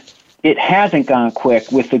 And it hasn't gone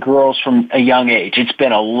quick with the girls from a young age. It's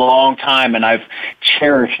been a long time, and I've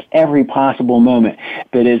cherished every possible moment.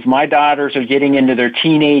 But as my daughters are getting into their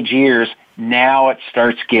teenage years, now it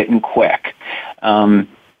starts getting quick.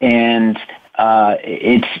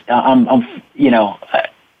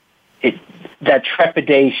 That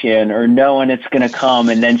trepidation or knowing it's going to come,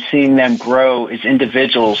 and then seeing them grow as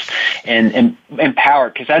individuals and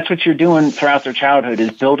empowered, because that's what you're doing throughout their childhood,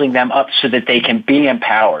 is building them up so that they can be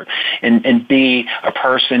empowered and be a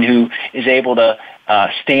person who is able to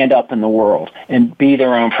stand up in the world and be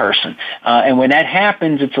their own person. And when that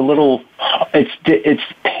happens, it's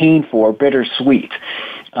painful or bittersweet.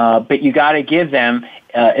 But you got to give them,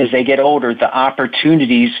 as they get older, the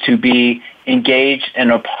opportunities to be engaged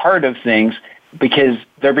and a part of things, because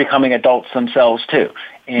they're becoming adults themselves too.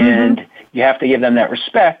 And you have to give them that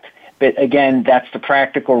respect. But again, that's the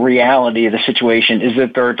practical reality of the situation, is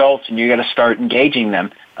that they're adults, and you got to start engaging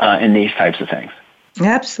them in these types of things.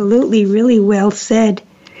 Absolutely. Really well said.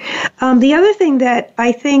 The other thing that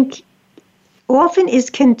I think often is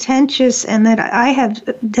contentious and that I have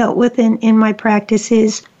dealt with in my practice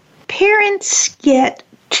is parents get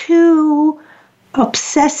too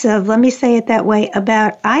obsessive, let me say it that way,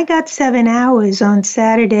 about I got 7 hours on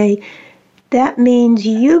Saturday. That means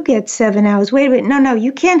you get 7 hours. Wait a minute. No,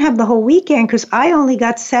 you can't have the whole weekend because I only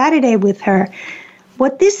got Saturday with her.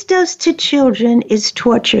 What this does to children is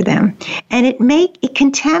torture them, and it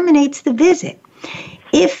contaminates the visit.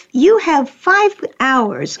 If you have 5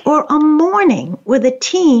 hours or a morning with a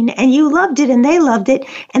teen and you loved it and they loved it,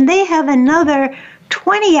 and they have another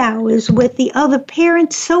 20 hours with the other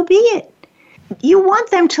parent, so be it. You want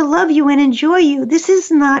them to love you and enjoy you. This is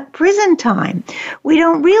not prison time. We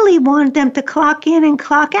don't really want them to clock in and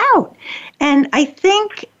clock out. And I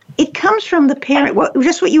think it comes from the parent,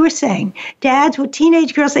 just what you were saying. Dads with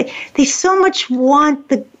teenage girls, they so much want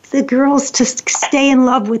the girls to stay in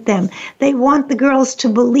love with them. They want the girls to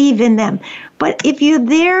believe in them. But if you're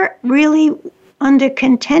there really under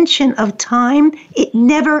contention of time, it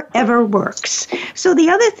never, ever works. So the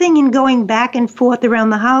other thing in going back and forth around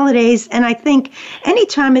the holidays, and I think any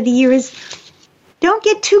time of the year, is don't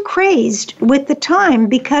get too crazed with the time,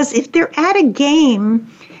 because if they're at a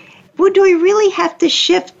game, do we really have to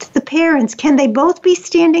shift the parents? Can they both be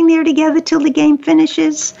standing there together till the game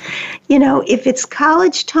finishes? You know, if it's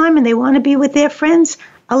college time and they want to be with their friends,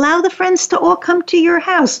 allow the friends to all come to your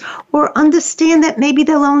house, or understand that maybe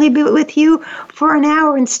they'll only be with you for an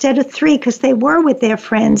hour instead of 3 because they were with their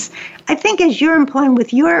friends. I think as you're employing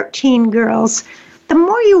with your teen girls, the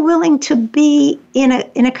more you're willing to be in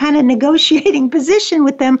a kind of negotiating position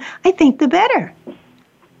with them, I think the better.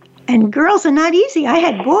 And girls are not easy. I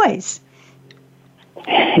had boys.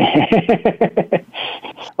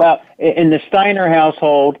 Well, in the Steiner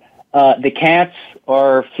household, the cats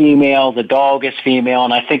are female, the dog is female,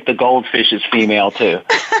 and I think the goldfish is female too.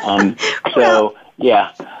 Well,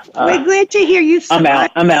 yeah. We're glad to hear you. I'm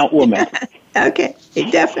out, woman. Okay,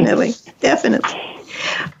 definitely.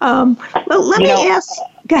 Well, let me ask.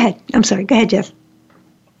 Go ahead. I'm sorry. Go ahead, Jeff.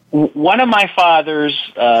 One of my fathers,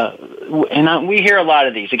 and we hear a lot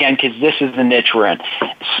of these, again, because this is the niche we're in.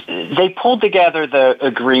 They pulled together the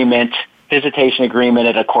visitation agreement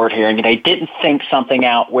at a court hearing, and they didn't think something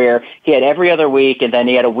out where he had every other week, and then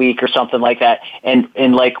he had a week or something like that. And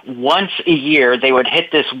like once a year, they would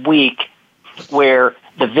hit this week where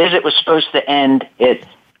the visit was supposed to end at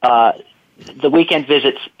the weekend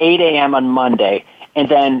visits 8 a.m. on Monday, and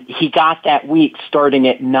then he got that week starting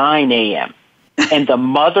at 9 a.m. And the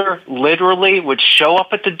mother literally would show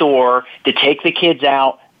up at the door to take the kids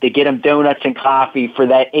out to get them donuts and coffee for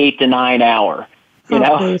that 8 to 9 hour, you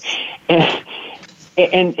know?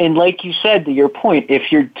 And like you said, to your point, if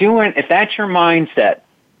that's your mindset,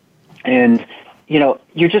 and, you know,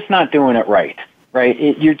 you're just not doing it right?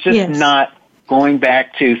 You're just not going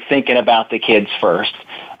back to thinking about the kids first.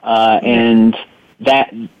 And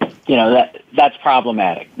that, you know, that's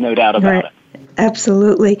problematic, no doubt about it.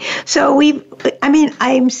 Absolutely. So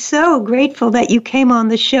I'm so grateful that you came on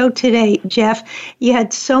the show today, Jeff. You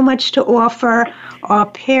had so much to offer our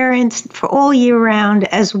parents for all year round,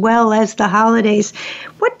 as well as the holidays.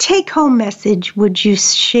 What take-home message would you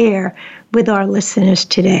share with our listeners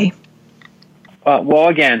today? Well,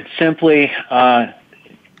 again, simply, mom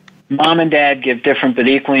and dad give different but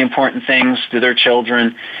equally important things to their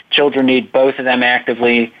children. Children need both of them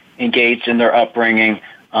actively engaged in their upbringing.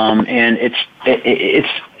 And it's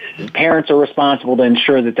parents are responsible to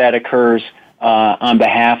ensure that occurs on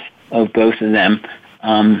behalf of both of them.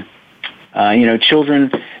 You know, children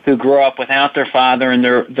who grow up without their father in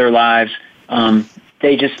their lives,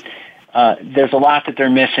 they just there's a lot that they're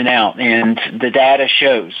missing out, and the data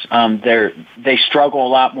shows they struggle a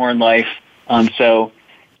lot more in life. So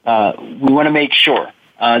we want to make sure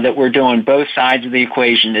that we're doing both sides of the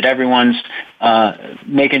equation, that everyone's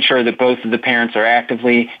making sure that both of the parents are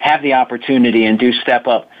actively have the opportunity and do step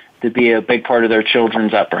up to be a big part of their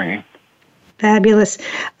children's upbringing. Fabulous.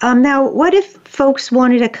 Now, what if folks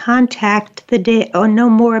wanted to contact the dad or know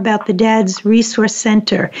more about the Dad's Resource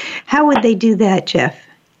Center? How would they do that, Jeff?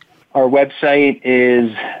 Our website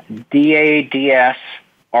is dadsrc.org.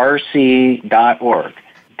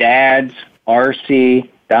 dadsrc.org.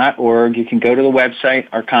 You can go to the website.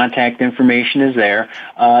 Our contact information is there.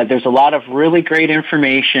 There's a lot of really great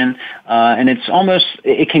information, and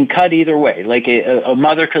it can cut either way. Like a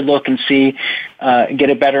mother could look and see, get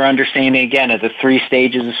a better understanding, again, of the 3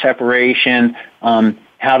 stages of separation,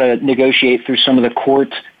 how to negotiate through some of the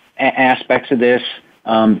court aspects of this,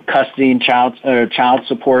 custody and child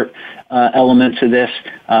support elements of this.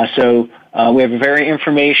 So we have a very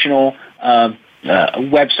informational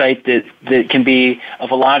website that can be of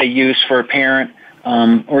a lot of use for a parent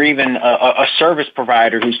or even a service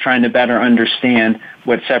provider who's trying to better understand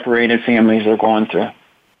what separated families are going through.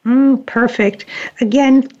 Perfect.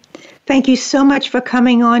 Again, thank you so much for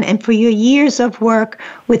coming on and for your years of work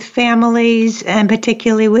with families and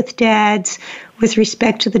particularly with dads with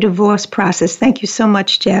respect to the divorce process. Thank you so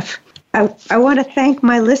much, Jeff. I want to thank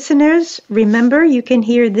my listeners. Remember, you can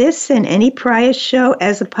hear this and any prior show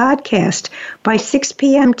as a podcast. By 6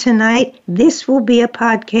 p.m. tonight, this will be a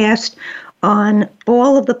podcast on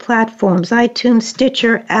all of the platforms, iTunes,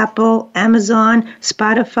 Stitcher, Apple, Amazon,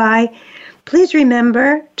 Spotify. Please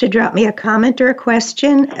remember to drop me a comment or a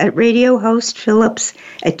question at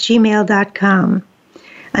radiohostphillips@gmail.com.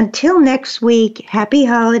 Until next week, happy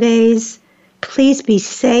holidays. Please be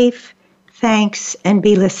safe. Thanks, and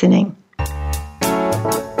be listening.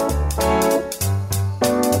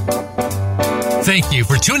 Thank you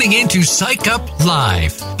for tuning in to Psych Up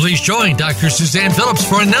Live. Please join Dr. Suzanne Phillips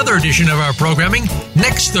for another edition of our programming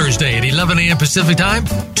next Thursday at 11 a.m. Pacific Time,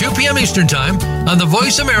 2 p.m. Eastern Time on the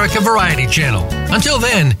Voice America Variety Channel. Until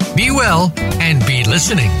then, be well and be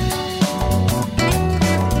listening.